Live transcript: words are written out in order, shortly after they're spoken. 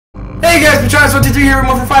Hey guys, Patronus 1, 2, 3 here,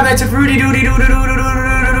 more for 5 nights of Rudy Doody Doo Doo Doo Doo Doo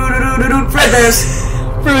Doo Doo Doo FredBear's.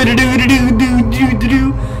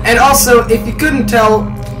 And also, if you couldn't tell,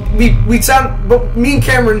 we sound, me and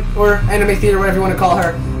Cameron, or Anime Theater, whatever you want to call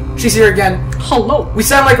her, she's here again. Hello. We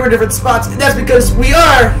sound like we're in different spots. That's because we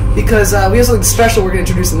have something special we're going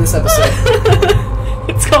to introduce in this episode.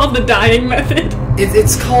 It's called the dying method.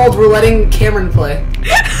 It's called we're letting Cameron play.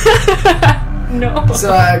 No. So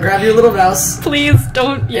grab your little mouse. Please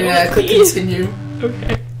don't yell And click continue.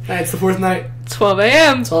 Okay. Alright, it's the 4th night. 12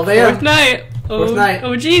 a.m. 12 a.m. 4th night. Fourth night.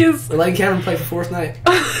 Oh jeez. We're letting Cameron play for 4th night.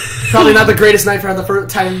 Probably not the greatest night for the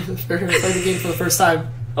first time to play the game for the first time.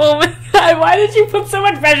 Oh my god, why did you put so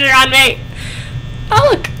much pressure on me? Oh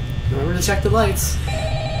look. Remember to check the lights.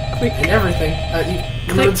 Click. And everything.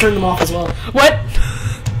 Remember to turn them off as well. What?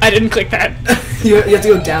 I didn't click that. you have to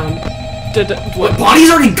go down. What? Bonnie's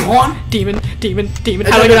already gone? Demon. How do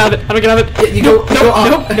I get out of it? How do I get out of it? Yeah, you go up.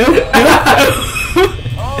 No.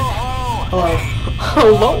 Hello.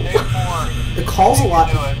 Hello. The call's a lot.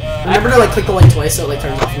 Remember to click the light twice so it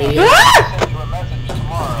turns off immediately.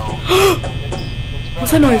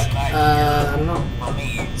 What's that noise? I don't know.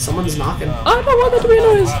 Someone's knocking. I don't want that to be a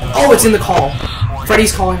noise. Oh, it's in the call.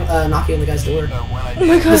 Freddy's calling, knocking on the guy's door. Oh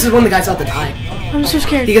my god. This is when the guy's about to die. I'm so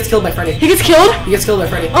scared. He gets killed by Freddy. He gets killed? He gets killed by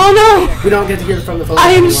Freddy. Oh no! We don't get to hear from the phone. I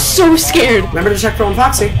am anymore. so scared. Remember to check for on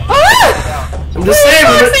Foxy. Ah! I'm just saying.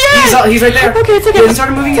 He's right there. Okay, it's okay. He hasn't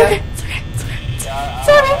started moving yet. It's okay.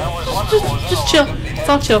 Just chill. It's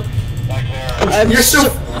all chill.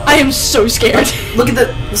 I am so scared.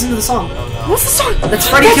 Listen to the song. What's the song? That's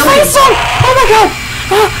Freddy killing him. Song. Oh my god.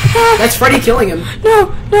 That's Freddy killing him.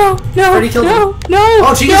 No. Freddy killed him. No.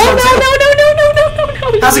 Oh, Chica's gone too.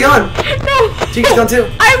 No. How's it going? No. Chica's gone too.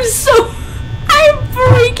 I'm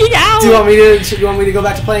freaking out. Do you want me to go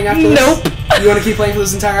back to playing after this? Nope. You want to keep playing for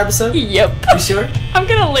this entire episode? Yep. You sure? I'm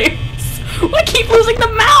gonna lose. I keep losing the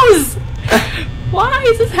mouse. Why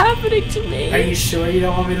is this happening to me? Are you sure you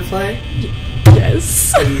don't want me to play?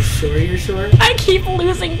 Yes. Are you sure you're sure? I keep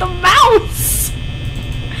losing the mouse.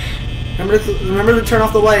 Remember to turn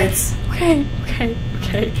off the lights. Okay.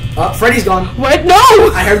 Oh, Freddy's gone. What? No!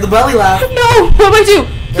 I heard the belly laugh. No! What do I do?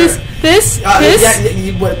 This?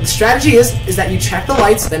 Yeah, what the strategy is that you check the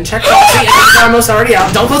lights, then check Foxy, and make sure I'm almost already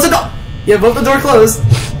out. Don't close the door! You have both the door closed.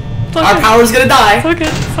 Our power's gonna die.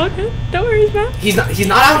 It's all good. Don't worry, man. He's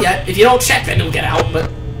not out yet. If you don't check, then he'll get out,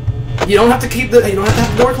 but you don't have to have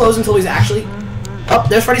the door closed until he's actually... Oh,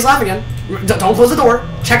 there's Freddy's laugh again. Don't close the door.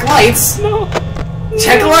 Check lights. No.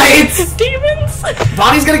 Check lights. Demons.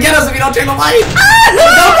 Bonnie's gonna get us if you don't check the light.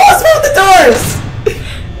 Don't close both the doors.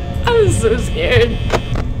 I'm so scared.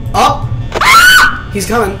 Up. He's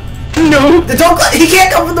coming. No. He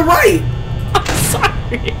can't come from the right. I'm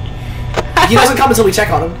sorry. He doesn't come until we check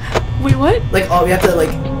on him. Wait, what? We have to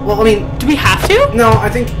well, I mean... Do we have to? No, I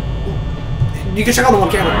think... You can check on the one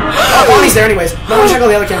camera. Oh, Bonnie's there anyways. But I'm gonna check on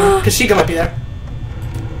the other camera, because Chica might be there.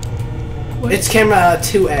 What? It's camera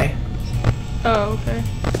 2A. Oh, okay.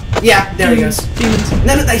 Yeah, there he goes. Demons.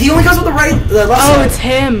 No, he only comes with the left side. Oh, it's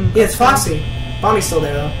him. Yeah, it's Foxy. Bonnie's still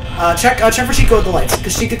there, though. Check for Chica with the lights,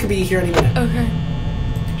 because Chica could be here any minute. Okay.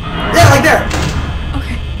 Yeah, there.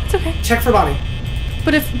 Okay, it's okay. Check for Bonnie.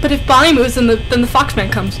 But if Bonnie moves, then the Foxman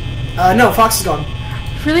comes. No, Fox is gone.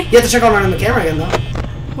 Really? You have to check on the camera again, though.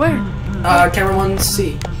 Where? Camera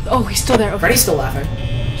 1C. Oh, he's still there. Okay. Freddy's still laughing.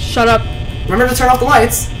 Shut up. Remember to turn off the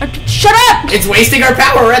lights. Shut up! It's wasting our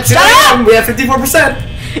power. We're at 2 a.m. We have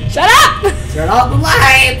 54%. Shut up! Turn off the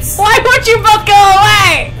lights. Why won't you both go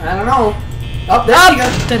away? I don't know. Oh, there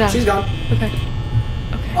she goes. She's gone. Okay.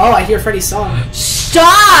 Oh, I hear Freddy's song.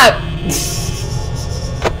 Stop!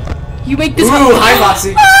 You make this. Ooh, hi,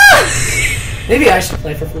 Foxy. Maybe I should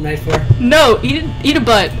play for night 4. No, eat a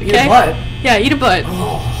butt. Okay? Eat a butt? Yeah, eat a butt.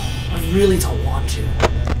 Oh, I really don't want to.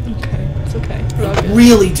 Okay, it's okay. We're all I good.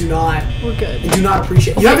 really do not. We're good. I do not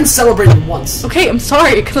appreciate it. You haven't celebrated once. Okay, I'm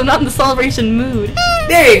sorry, because I'm not in the celebration mood.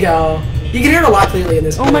 There you go. You can hear it a lot clearly in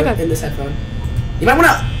this. Oh my god. In this headphone. You might want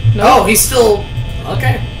to. No. Oh, he's still.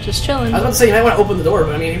 Okay. Just chilling. I was about to say you might want to open the door,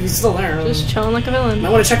 but I mean, if he's still there. Just chilling like a villain. You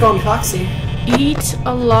might want to check on Foxy. Eat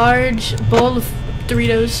a large bowl of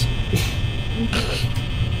Doritos.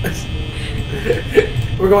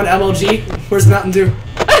 We're going to MLG. Where's Mountain Dew?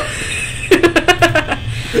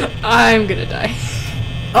 I'm gonna die.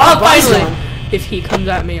 Oh, finally! If he comes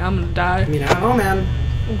at me, I'm gonna die. I mean, I don't know, man.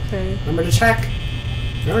 Okay. Remember to check.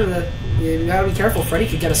 You gotta be careful. Freddy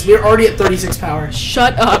could get us. We're already at 36 power.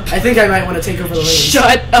 Shut up. I think I might want to take over the reins.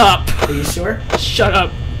 Shut up. Are you sure? Shut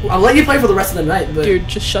up. I'll let you play for the rest of the night, but... Dude,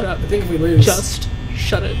 just shut up. I think if we lose... Just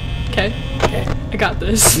shut it. Okay? Okay. I got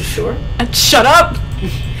this. You sure? And shut up!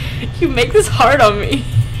 You make this hard on me.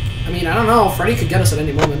 I mean, I don't know. Freddy could get us at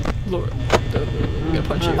any moment. Lord, I'm gonna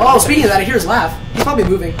punch you. Oh, speaking of that, I hear his laugh. He's probably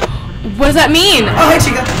moving. What does that mean? Oh, hey,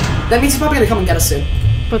 Chica. That means he's probably gonna come and get us soon.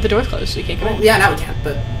 But the door's closed, so you can't come in. Yeah, now we can't,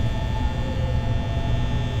 but...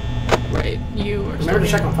 Right, you are... Remember to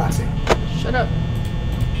check on Foxy. Shut up.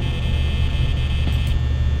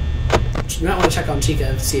 You might want to check on Chica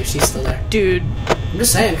and see if she's still there. Dude. I'm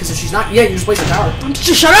just saying, because if she's not... Yeah, you're just wasting power.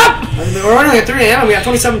 Just shut up! I mean, we're only at 3 AM and we have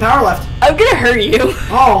 27 power left. I'm gonna hurt you.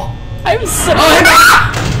 Oh. I'm so...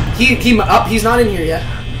 Oh, he's not in here yet.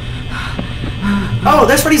 Oh,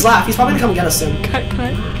 there's Freddy's laugh. He's probably gonna come and get us soon. Can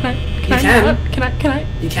I?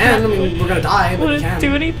 You can. I mean, we're gonna die, but you can.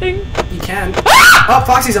 Do anything? You can. Oh,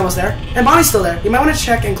 Foxy's almost there. And Bonnie's still there. You might want to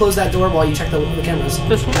check and close that door while you check the cameras.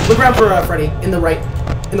 This one? Look around for Freddy. In the right.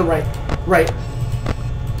 In the right. Right.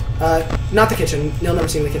 Not the kitchen. You'll never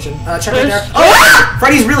see him in the kitchen. Check right there. Oh!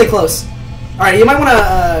 Freddy's really close. Alright, you might want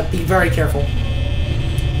to be very careful.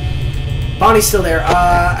 Bonnie's still there.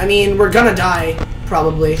 I mean, we're gonna die,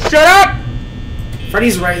 probably. Shut up!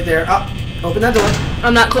 Freddy's right there. Oh, open that door.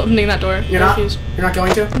 I'm not opening that door. You're not? You're not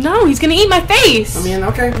going to? No, he's gonna eat my face. I mean,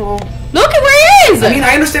 okay, well... Look at where he is! I mean,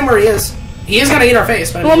 I understand where he is. He is gonna eat our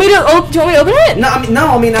face, but... Do you want me to open it? No, I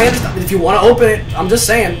mean, I understand. If you want to open it, I'm just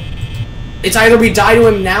saying. It's either we die to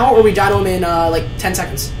him now, or we die to him in, like, 10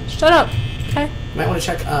 seconds. Shut up. Okay. You might want to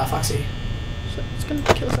check, Foxy. It's gonna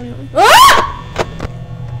kill us anyway. Ah!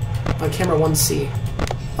 On camera 1C.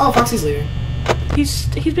 Oh, Foxy's leaving. He's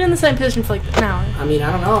been in the same position for like an hour. I mean,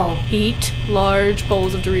 I don't know. Eat large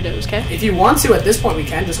bowls of Doritos, okay? If you want to, at this point, we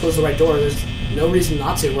can just close the right door. There's no reason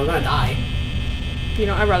not to. We're gonna die. You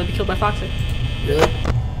know, I'd rather be killed by Foxy. Really?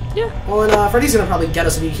 Yeah. Well, then Freddy's gonna probably get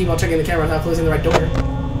us if you keep on checking the camera without closing the right door.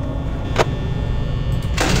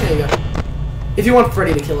 There you go. If you want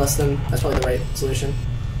Freddy to kill us, then that's probably the right solution.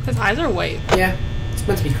 His eyes are white. Yeah. It's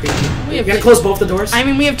meant to be creepy. You're gonna close both the doors? I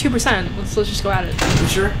mean, we have 2%. Let's just go at it. You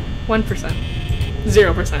sure? 1%.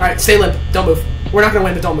 0%. Alright, stay limp. Don't move. We're not gonna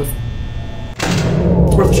win, but don't move.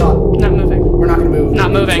 It's worth a shot. Not moving. We're not gonna move.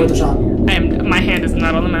 Not moving. It's worth a shot. My hand is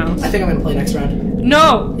not on the mouse. I think I'm gonna play next round.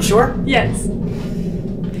 No! You sure? Yes.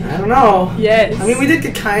 I don't know. Yes. I mean, we did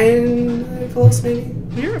get kinda close, maybe.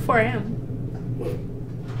 We were at 4 AM.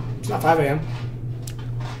 It's not 5 AM.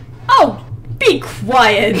 Oh! Be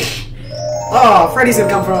quiet! Oh, Freddy's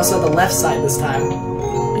gonna come from us on the left side this time.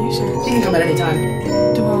 Are you serious? He can come at any time.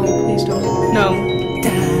 Don't. Please don't. No. Da,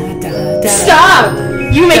 da, da, Stop!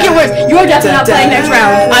 You make it worse. You are definitely not playing next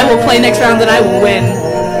round. I will play next round, then I will win.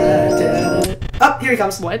 Oh, here he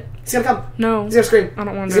comes. What? He's gonna come. No. He's gonna scream. I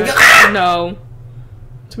don't want He's to. gonna go, ah! No.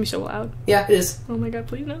 It's gonna be so loud. Yeah, it is. Oh my god,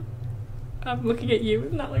 please no. I'm looking at you,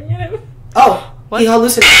 I'm not looking at him. Oh, what? He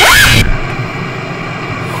hallucinated.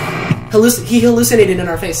 He hallucinated in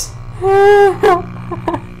our face.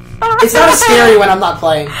 It's not as scary when I'm not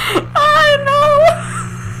playing. I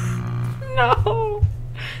know. No.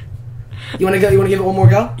 You wanna go? You wanna give it one more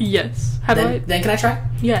go? Yes. How do I? Then can I try?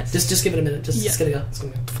 Yes. Just give it a minute. Just Yeah. get it go. It's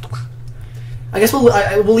gonna go. I guess we'll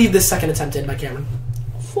leave this second attempt in by Cameron.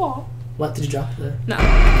 What did you drop? No.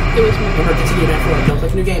 It was me. Remember, continue that forward. Don't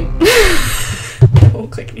click new game. Don't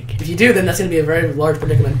click new game. If you do, then that's gonna be a very large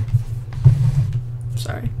predicament.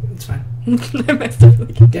 Sorry. It's fine. I messed up.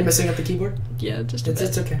 You're messing up the keyboard? Yeah, just a It's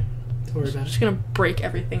bit. okay. Don't worry about I'm it. just gonna break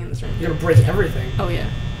everything in this room. You're gonna break everything. Oh yeah.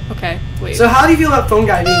 Okay. Wait. So how do you feel about Phone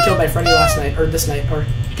Guy being killed by Freddy last night, or this night, or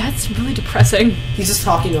That's really depressing. he's just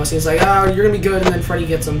talking to us. He's like, "Oh, you're gonna be good," and then Freddy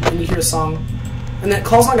gets him, and you hear a song, and that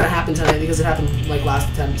call's not gonna happen tonight because it happened like last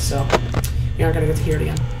attempt, so you're not gonna get to hear it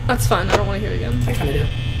again. That's fun. I don't want to hear it again. I kind of do.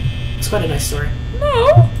 It's quite a nice story.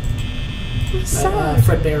 No. It's sad.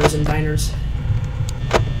 FredBear's and diners.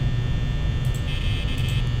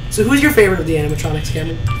 So who's your favorite of the animatronics,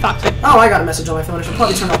 Cameron? Foxy. Oh, I got a message on my phone. I should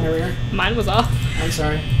probably turn off my ringer. Mine was off. I'm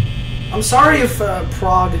sorry. I'm sorry if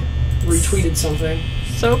Prague retweeted something.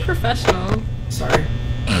 So professional. Sorry.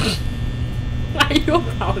 Why are you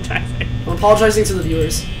apologizing? I'm apologizing to the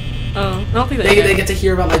viewers. Oh, I don't think They get to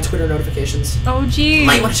hear about my Twitter notifications. Oh, geez.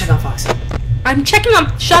 Might want to check on Foxy. I'm checking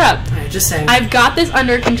on. Shut up. Alright, just saying. I've got this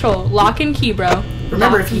under control. Lock and key, bro.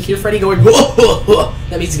 Remember, Lock if you and hear Freddy going, whoa, whoa, whoa,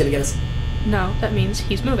 that means he's gonna get us. No, that means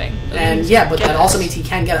he's moving. That And means yeah, but get that us. also means he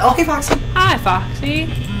can get it. Okay, Foxy. Hi, Foxy.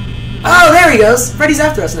 Oh, there he goes. Freddy's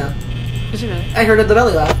after us now. Is it really? I heard the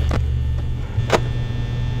belly laugh.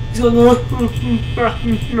 He's going,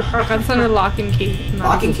 That's under lock and key. Not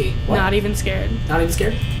Lock and even- key? What? Not even scared. Not even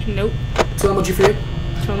scared? Nope. Two emoji for you.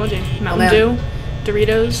 So emoji. Mountain man. Dew.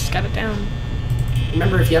 Doritos. Got it down.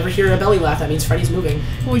 Remember, if you ever hear a belly laugh, that means Freddy's moving.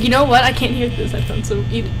 Well, you know what? I can't hear this headphone, so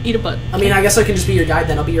eat a butt. I mean, I guess I can just be your guide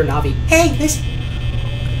then. I'll be your Navi. Hey, listen.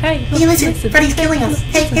 Hey, Hey, listen. Freddy's killing us.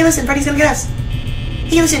 Hey, listen. Freddy's gonna get us.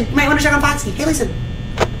 Hey, listen, you might want to check on Foxy. Hey, listen.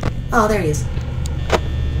 Oh, there he is.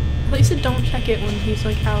 At least don't check it when he's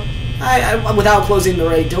like out. I without closing the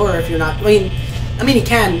right door. If you're not, I mean, he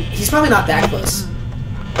can. He's probably not that close.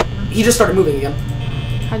 He just started moving again.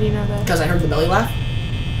 How do you know that? Because I heard the belly laugh.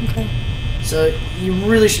 Okay. So you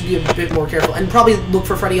really should be a bit more careful, and probably look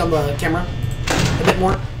for Freddy on the camera a bit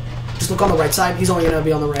more. Just look on the right side. He's only gonna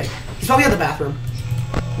be on the right. He's probably at the bathroom.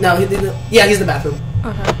 No, yeah, he's in the bathroom.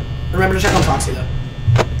 Okay. Remember to check on Foxy though.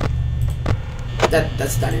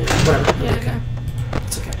 That's the dining room. Whatever. Yeah. Okay.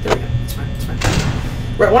 It's okay. There we go. It's fine. It's fine.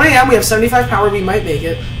 We're at 1 a.m. We have 75 power. We might make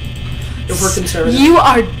it. If we're conservative. You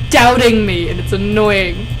are doubting me, and it's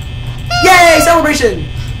annoying. Yay! Celebration!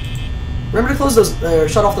 Remember to close those,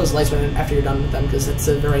 shut off those lights after you're done with them, because it's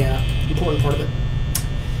a very important part of it.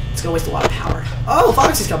 It's gonna waste a lot of power. Oh,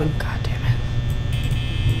 Foxy's coming. God damn it.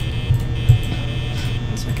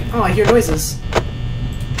 1 second. Oh, I hear noises.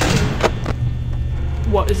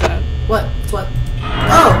 What is that? What? It's what?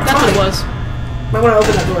 Oh, That's what it was. Might want to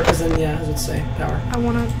open that door, because then, yeah, as it say, power. I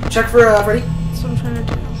wanna. Check for Freddy. That's what I'm trying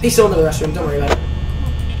to do. He's still in the restroom. Don't worry about it.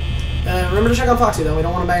 Remember to check on Foxy, though. We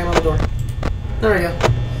don't want to bang him on the door. There we go.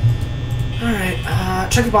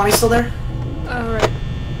 Alright, check if Bonnie's still there. Alright.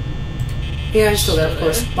 Yeah, he's still there, of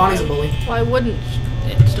course. Bonnie's a bully. Why wouldn't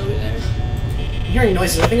it still be there? I'm hearing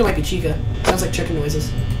noises. I think it might be Chica. Sounds like chicken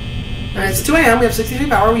noises. Alright, it's 2 a.m. We have 63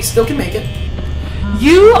 power. We still can make it.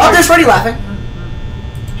 You Oh, there's Freddy laughing.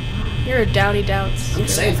 You're a doubty doubts. I'm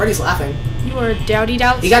just saying, Freddy's laughing. You are a doubty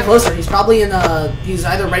doubts. He got closer. He's probably in, he's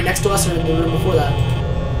either right next to us or in the room before that.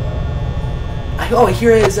 I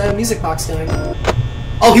hear his music box going.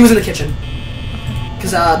 Oh, he was in the kitchen.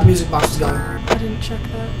 Because the music box was going. I didn't check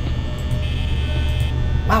that.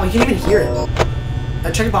 Wow, you can even hear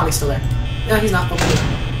it. Check if Bonnie's still there. No, he's not. Okay.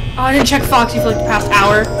 Oh, I didn't check Foxy for like the past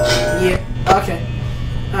hour. Yeah. Okay.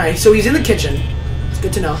 Alright, so he's in the kitchen. It's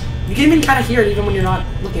good to know. You can even kind of hear it even when you're not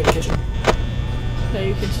looking at the kitchen. Yeah,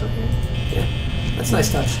 you can still hear it. Yeah. That's a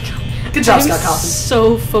nice touch. Good job, Scott Coffin.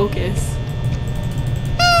 So focused.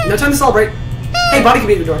 No time to celebrate. Hey, Bonnie can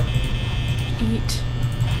be at the door. Eat.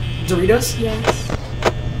 Doritos? Yes.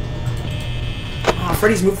 Oh,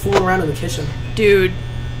 Freddy's fooling around in the kitchen. Dude.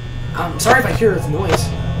 I'm sorry if I hear his noise.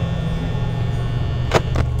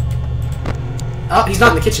 Oh, he's not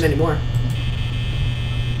in the kitchen anymore.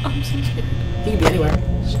 I'm so scared. He can be anywhere.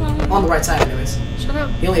 Shut up. On the right side, anyways. Shut up.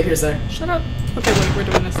 He only appears there. Shut up. Okay, wait, we're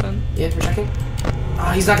doing this then. Yeah, we're checking.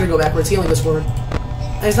 Oh, he's not gonna go backwards. He only goes forward.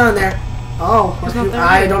 He's not in there. Oh, He's not there.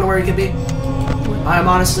 I don't know where he could be. I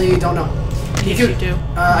honestly don't know. Yes, you do.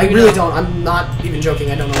 I really don't. I'm not even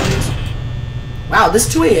joking. I don't know what it is. Wow,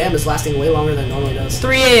 this 2 a.m. is lasting way longer than it normally does.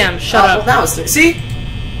 3 a.m. Shut up. Well, that was see?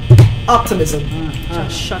 Optimism.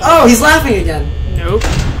 Just shut Oh, up. he's laughing again. Nope.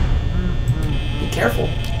 Be careful.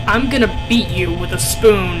 I'm gonna beat you with a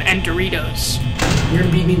spoon and Doritos. You're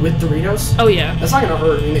gonna beat me with Doritos? Oh yeah. That's not gonna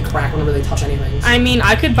hurt. I mean, they crack whenever they touch anything. I mean,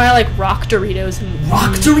 I could buy like rock Doritos and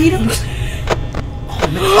Rock Doritos? Oh,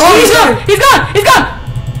 man. Oh, he's gone! He's gone! He's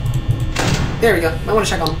gone! There we go. Might want to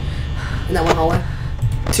check on him. In that one hallway.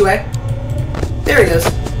 2A. There he is.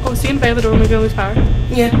 Oh, is he in by the door when we lose power?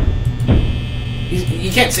 Yeah.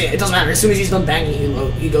 You can't see it. It doesn't matter. As soon as he's done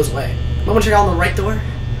banging, he goes away. Might want to check out on the right door.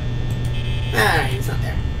 Ah, he's not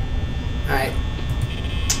there. Alright.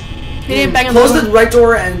 He didn't bang on Close the the right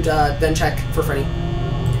door and then check for Freddy.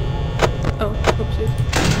 Oh, oopsie.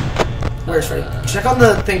 Where's Freddy? Check on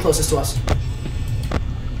the thing closest to us.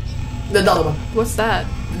 The other one. What's that?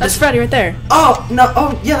 That's Freddy right there. Oh, no.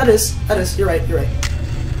 Oh, yeah, that is. That is. You're right. You're right.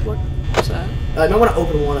 What's that? I might want to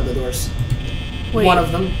open one of the doors. Wait. One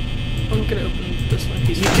of them. I'm gonna open this one.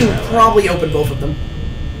 You can probably open both of them.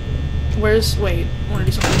 Where's... Wait. I wanna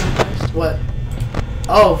do something really fast. What?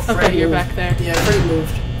 Oh, Freddy Okay, you're moved. back there. Yeah, Freddy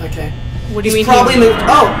moved. Okay. What do you He's mean probably he moved.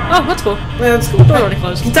 Oh! Oh, that's cool. Yeah, that's cool. Door already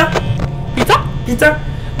closed. Pizza! Pizza? Pizza!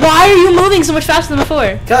 Why are you moving so much faster than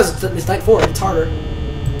before? Because it's night 4. It's harder.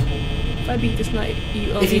 If I beat this night,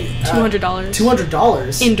 you owe If me you, $200.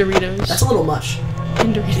 $200? In Doritos. That's a little much.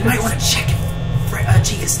 In Doritos. You might want to check if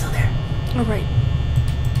Chica's still there. Alright.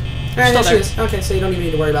 Alright, there Still she is. Okay, so you don't even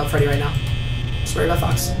need to worry about Freddy right now. Just worry about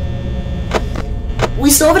Fox. We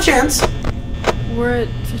still have a chance. We're at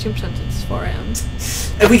 15%. It's 4 a.m.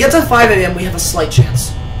 If we get to 5 a.m., we have a slight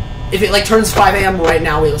chance. If it, like, turns 5 a.m. right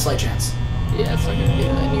now, we have a slight chance. Yeah, it's not gonna be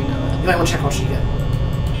that. You know You might want to check how much you get.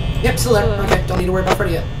 Yep, still there. Okay, don't need to worry about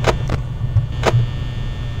Freddy yet.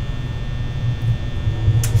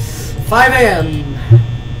 5 a.m.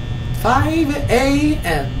 5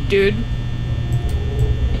 a.m. Dude.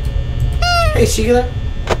 Hey, is Chica there?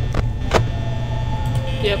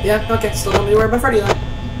 Yep. Yeah, okay, still don't need to worry about Freddy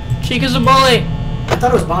then. Chica's a bully. I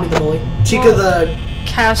thought it was Bonnie the bully. Chica the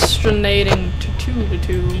castrating tutu.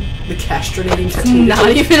 The castrating tattoo. Not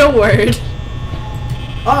even a word.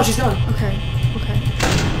 Oh, she's gone. Okay.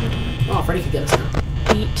 Oh, Freddy could get us now.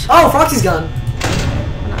 Eat. Oh, Foxy's gone.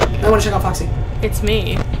 Okay. I want to check out Foxy. It's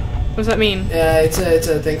me. What does that mean? It's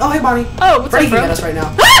a thing. Oh, hey, Bonnie. Oh, what's Freddy up, can bro? get us right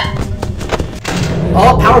now.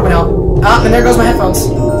 Oh, power went out. Ah, and there goes my headphones.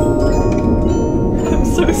 I'm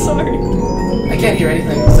so sorry. I can't hear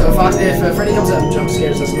anything. So if Freddy comes up and jump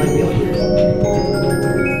scares us, I'm not gonna be able to hear it.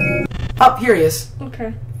 Oh, here he is.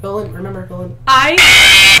 Okay. Fill in. Remember, fill in.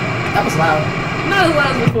 That was loud. Not as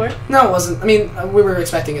loud as before. No, it wasn't. I mean, we were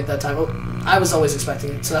expecting it that time. Oh, I was always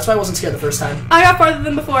expecting it, so that's why I wasn't scared the first time. I got farther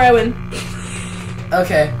than before. I win.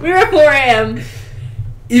 Okay. We were at 4 a.m.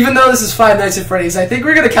 Even though this is Five Nights at Freddy's, I think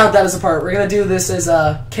we're gonna count that as a part. We're gonna do this as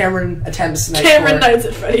Cameron attempts night Cameron 4. Nights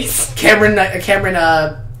at Freddy's.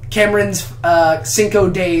 Cameron's Cinco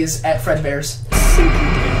days at FredBear's.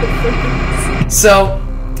 So,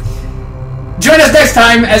 join us next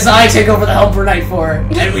time as I take over the helm for night 4,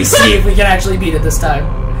 and we see if we can actually beat it this time.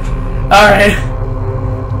 Alright.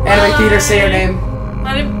 AnimeTheater's, say your name.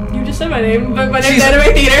 You just said my name, but my name's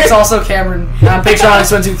AnimeTheater. It's also Cameron. I'm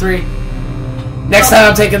Patreon123. Next time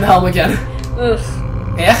I'm taking the helm again. Ugh.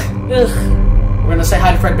 Yeah? Ugh. We're gonna say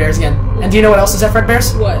hi to FredBear's again. And do you know what else is at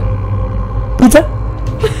FredBear's? What? Pizza.